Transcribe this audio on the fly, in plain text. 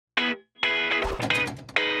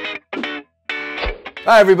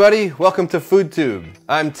Hi everybody, welcome to FOODTUBE.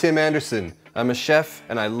 I'm Tim Anderson. I'm a chef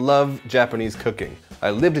and I love Japanese cooking. I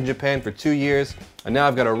lived in Japan for 2 years and now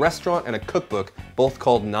I've got a restaurant and a cookbook, both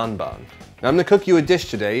called Nanban. Now I'm going to cook you a dish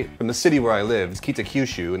today from the city where I live. It's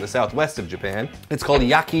Kitakyushu in the southwest of Japan. It's called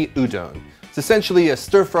Yaki Udon. It's essentially a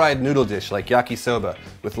stir-fried noodle dish like yakisoba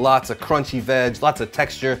with lots of crunchy veg, lots of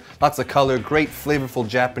texture, lots of color, great flavorful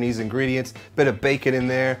Japanese ingredients, bit of bacon in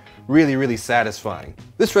there, really satisfying.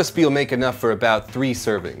 This recipe will make enough for about 3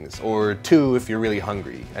 servings, or 2 if you're really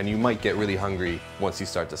hungry, and you might get really hungry once you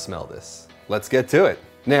start to smell this. Let's get to it.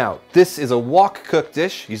 Now, this is a wok cook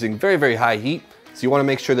dish using very high heat, so you want to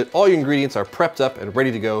make sure that all your ingredients are prepped up and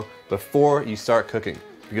ready to go before you start cooking.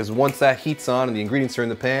 Because once that heat's on and the ingredients are in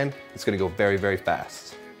the pan, it's going to go very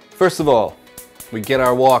fast. First of all, we get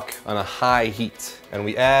our wok on a high heat and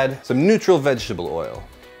we add some neutral vegetable oil.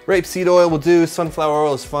 Rapeseed oil will do, sunflower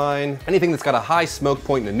oil is fine, anything that's got a high smoke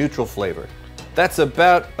point and a neutral flavor. That's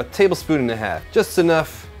about 1.5 tablespoons, just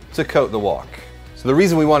enough to coat the wok. So the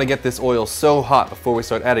reason we want to get this oil so hot before we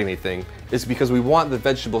start adding anything is because we want the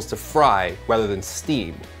vegetables to fry rather than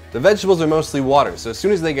steam. The vegetables are mostly water, so as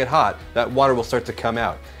soon as they get hot, that water will start to come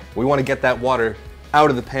out. We want to get that water out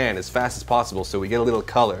of the pan as fast as possible so we get a little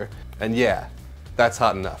color, and yeah, that's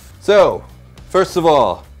hot enough. So, first of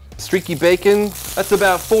all, streaky bacon, that's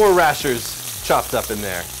about 4 rashers chopped up in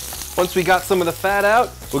there. Once we got some of the fat out,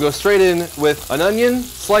 we'll go straight in with an onion,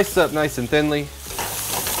 sliced up nice and thinly.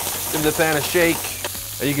 Give the pan a shake,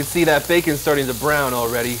 and you can see that bacon's starting to brown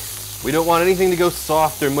already. We don't want anything to go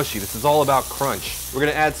soft or mushy. This is all about crunch. We're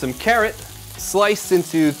gonna add some carrot, sliced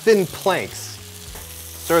into thin planks.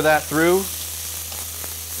 Stir that through.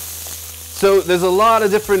 So there's a lot of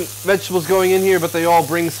different vegetables going in here, but they all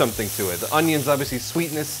bring something to it. The onion's obviously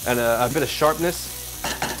sweetness and a bit of sharpness.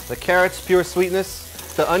 The carrots, pure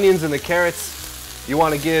sweetness. The onions and the carrots, you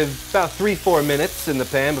wanna give about 3-4 minutes in the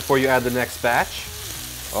pan before you add the next batch.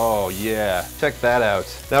 Oh yeah, check that out.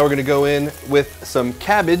 Now we're gonna go in with some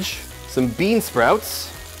cabbage, some bean sprouts,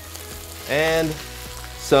 and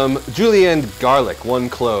some julienne garlic, 1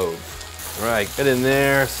 clove. All right, get in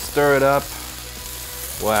there, stir it up.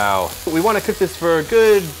 Wow. We want to cook this for a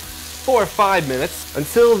good 4 or 5 minutes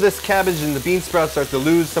until this cabbage and the bean sprouts start to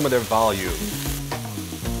lose some of their volume.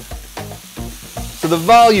 So the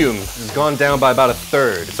volume has gone down by about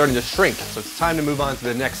 1/3. It's starting to shrink, so it's time to move on to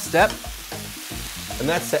the next step. And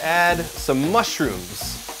that's to add some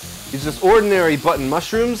mushrooms. These are just ordinary button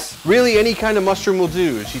mushrooms. Really, any kind of mushroom will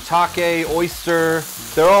do. Shiitake, oyster,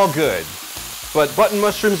 they're all good. But button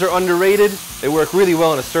mushrooms are underrated. They work really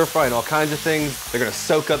well in a stir fry and all kinds of things. They're gonna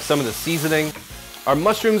soak up some of the seasoning. Our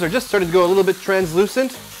mushrooms are just starting to go a little bit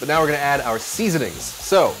translucent, but now we're gonna add our seasonings.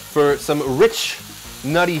 So, for some rich,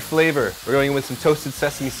 nutty flavor, we're going in with some toasted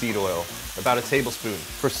sesame seed oil, about 1 tablespoon.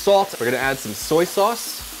 For salt, we're gonna add some soy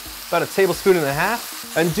sauce, about 1.5 tablespoons.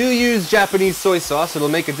 And do use Japanese soy sauce, it'll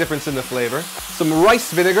make a difference in the flavor. Some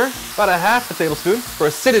rice vinegar, about 1/2 tablespoon, for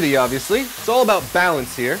acidity obviously. It's all about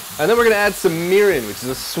balance here. And then we're gonna add some mirin, which is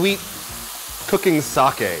a sweet cooking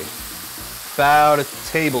sake. About 1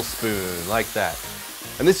 tablespoon, like that.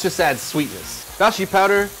 And this just adds sweetness. Dashi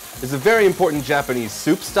powder is a very important Japanese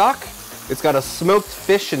soup stock. It's got a smoked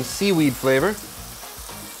fish and seaweed flavor.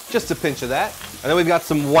 Just a pinch of that. And then we've got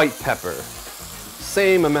some white pepper.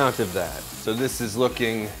 Same amount of that. So this is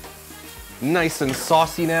looking nice and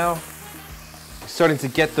saucy now. Starting to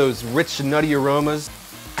get those rich, nutty aromas.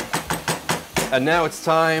 And now it's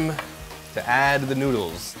time to add the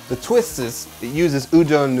noodles. The twist is it uses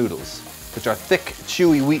udon noodles, which are thick,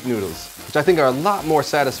 chewy wheat noodles, which I think are a lot more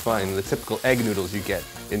satisfying than the typical egg noodles you get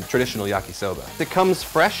in traditional yakisoba. It comes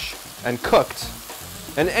fresh and cooked,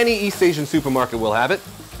 and any East Asian supermarket will have it.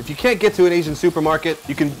 If you can't get to an Asian supermarket,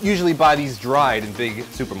 you can usually buy these dried in big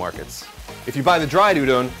supermarkets. If you buy the dried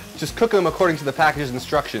udon, just cook them according to the package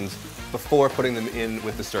instructions before putting them in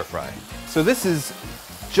with the stir fry. So this is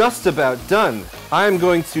just about done. I'm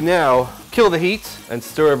going to now kill the heat and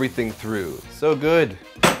stir everything through. So good.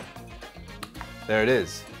 There it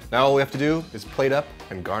is. Now all we have to do is plate up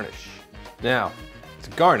and garnish. Now, to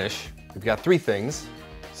garnish, we've got 3 things.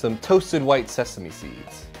 Some toasted white sesame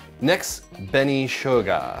seeds. Next, beni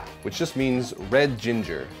shoga, which just means red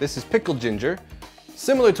ginger. This is pickled ginger,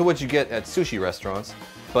 similar to what you get at sushi restaurants,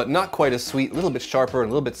 but not quite as sweet, a little bit sharper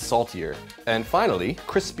and a little bit saltier. And finally,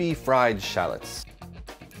 crispy fried shallots.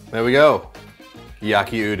 There we go.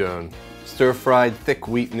 Yaki udon. Stir-fried thick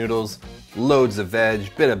wheat noodles, loads of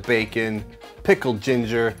veg, bit of bacon, pickled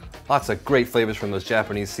ginger, lots of great flavors from those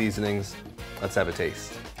Japanese seasonings. Let's have a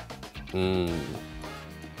taste.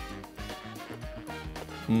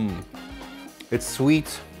 It's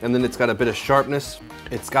sweet, and then it's got a bit of sharpness.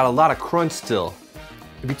 It's got a lot of crunch still.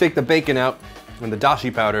 If you take the bacon out and the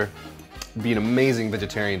dashi powder, it'd be an amazing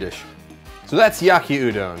vegetarian dish. So that's Yaki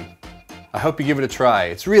Udon. I hope you give it a try.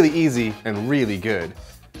 It's really easy and really good.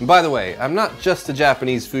 And by the way, I'm not just a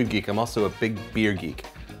Japanese food geek, I'm also a big beer geek.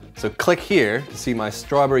 So click here to see my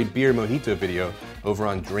strawberry beer mojito video over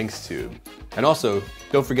on DrinksTube. And also,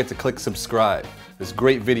 don't forget to click subscribe. There's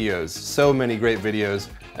great videos, so many great videos,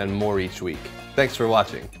 and more each week. Thanks for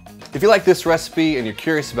watching. If you like this recipe and you're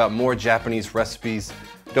curious about more Japanese recipes,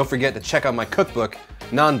 don't forget to check out my cookbook,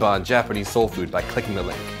 Nanban Japanese Soul Food, by clicking the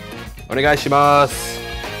link. Onegaishimasu!